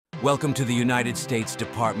Welcome to the United States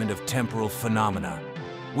Department of Temporal Phenomena.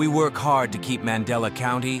 We work hard to keep Mandela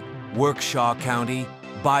County, Workshaw County,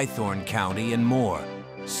 Bythorn County, and more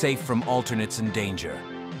safe from alternates and danger.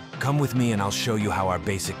 Come with me and I'll show you how our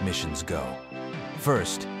basic missions go.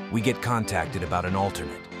 First, we get contacted about an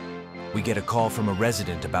alternate. We get a call from a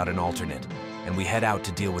resident about an alternate, and we head out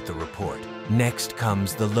to deal with the report. Next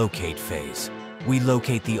comes the locate phase. We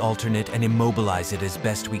locate the alternate and immobilize it as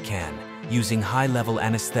best we can, using high-level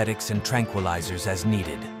anesthetics and tranquilizers as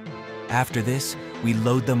needed. After this, we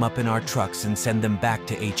load them up in our trucks and send them back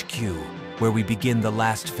to HQ, where we begin the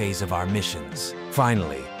last phase of our missions.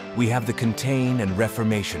 Finally, we have the contain and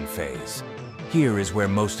reformation phase. Here is where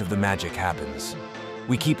most of the magic happens.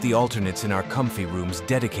 We keep the alternates in our comfy rooms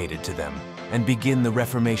dedicated to them and begin the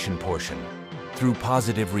reformation portion. Through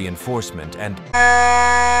positive reinforcement and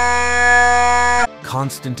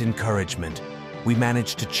constant encouragement, we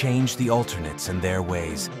manage to change the alternates and their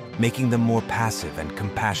ways, making them more passive and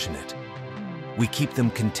compassionate. We keep them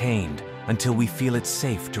contained until we feel it's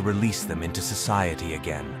safe to release them into society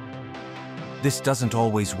again. This doesn't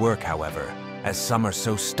always work, however, as some are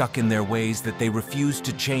so stuck in their ways that they refuse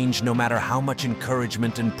to change no matter how much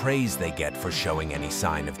encouragement and praise they get for showing any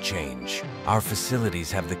sign of change. Our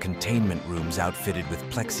facilities have the containment rooms outfitted with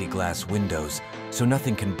plexiglass windows, so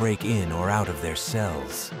nothing can break in or out of their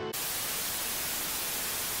cells.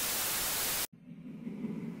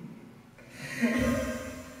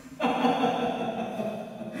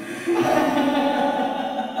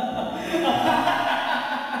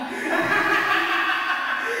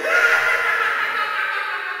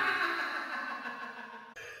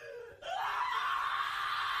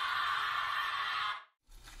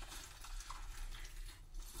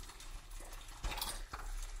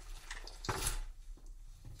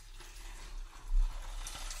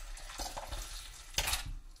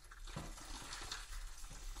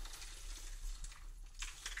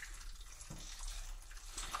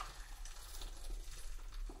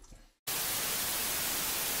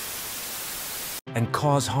 And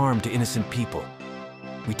cause harm to innocent people.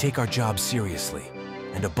 We take our job seriously,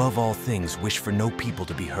 and above all things, wish for no people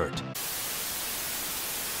to be hurt.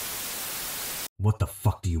 What the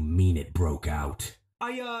fuck do you mean it broke out?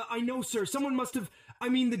 I know, sir. Someone must have...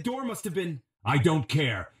 the door must have been... I don't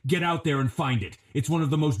care. Get out there and find it. It's one of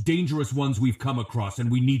the most dangerous ones we've come across,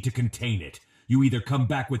 and we need to contain it. You either come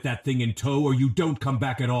back with that thing in tow, or you don't come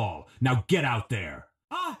back at all. Now get out there.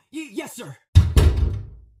 Yes, sir.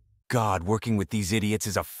 God, working with these idiots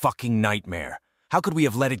is a fucking nightmare. How could we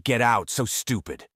have let it get out? So stupid.